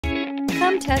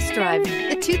Come test drive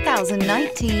the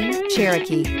 2019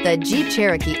 Cherokee. The Jeep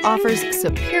Cherokee offers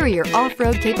superior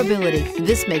off-road capability.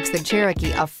 This makes the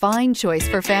Cherokee a fine choice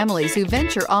for families who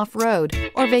venture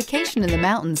off-road or vacation in the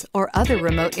mountains or other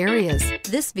remote areas.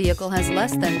 This vehicle has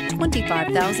less than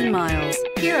 25,000 miles.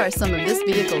 Here are some of this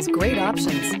vehicle's great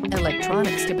options: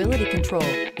 electronic stability control,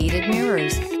 heated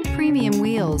mirrors, premium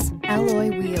wheels, alloy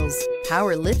wheels,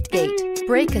 power liftgate,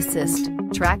 brake assist,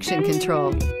 traction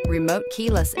control, remote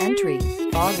keyless entry,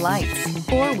 fog lights,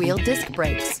 four-wheel disc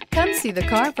brakes. Come see the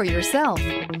car for yourself.